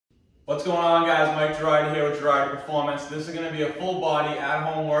What's going on, guys? Mike Girardi here with Girardi Performance. This is going to be a full body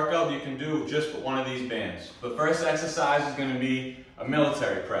at-home workout you can do just with one of these bands. The first exercise is going to be a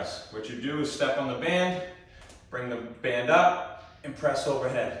military press. What you do is step on the band, bring the band up, and press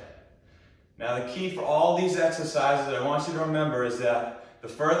overhead. Now the key for all these exercises that I want you to remember is that the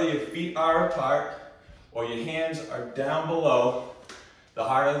further your feet are apart or your hands are down below, the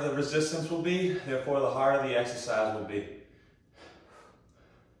harder the resistance will be, therefore the harder the exercise will be.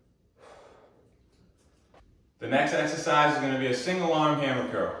 The next exercise is going to be a single arm hammer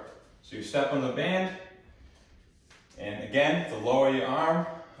curl. So you step on the band, and again, the lower your arm,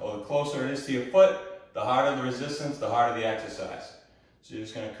 or the closer it is to your foot, the harder the resistance, the harder the exercise. So you're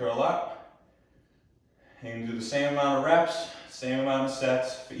just going to curl up, and you can do the same amount of reps, same amount of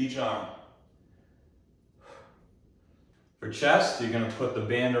sets for each arm. For chest, you're going to put the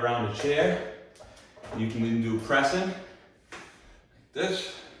band around a chair. You can do pressing, like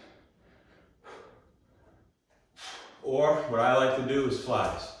this. Or what I like to do is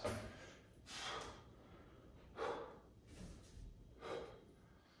flies.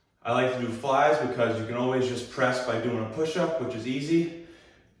 I like to do flies because you can always just press by doing a push-up, which is easy.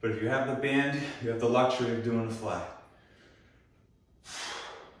 But if you have the band, you have the luxury of doing a fly.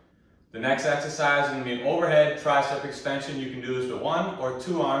 The next exercise is going to be an overhead tricep extension. You can do this with one or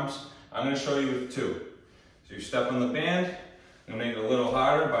two arms. I'm going to show you with two. So you step on the band. I'm going to make it a little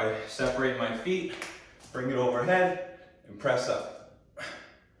harder by separating my feet, bring it overhead, and press up.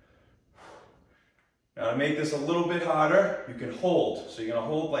 Now to make this a little bit harder, you can hold. So you're going to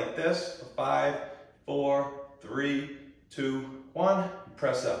hold like this for 5, 4, 3, 2, 1, and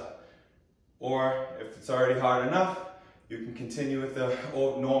press up. Or if it's already hard enough, you can continue with the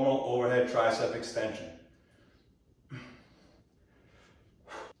normal overhead tricep extension.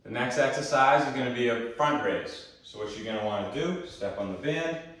 The next exercise is going to be a front raise. So what you're going to want to do, step on the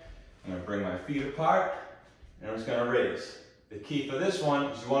band, I'm going to bring my feet apart, and I'm just going to raise. The key for this one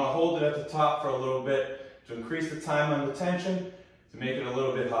is you want to hold it at the top for a little bit to increase the time under tension, to make it a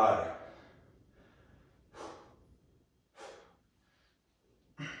little bit harder.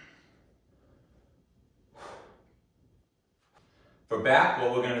 For back,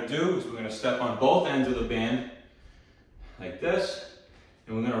 what we're going to do is we're going to step on both ends of the band, like this,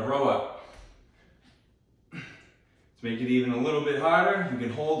 and we're going to row up. To make it even a little bit harder, you can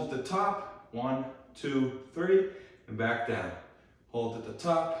hold at the top, 1, 2, 3, and back down. Hold at the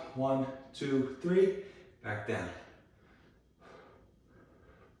top, 1, 2, 3, back down.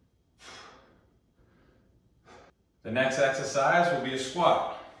 The next exercise will be a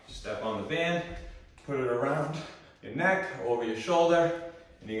squat. Step on the band, put it around your neck, over your shoulder,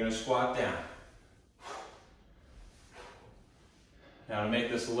 and you're going to squat down. Now to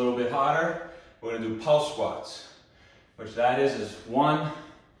make this a little bit harder, we're going to do pulse squats, which that is 1,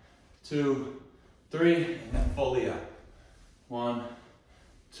 2, 3, and then fully up. 1,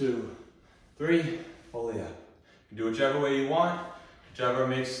 2, 3, fully up. You can do whichever way you want, whichever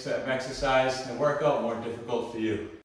makes the exercise and workout more difficult for you.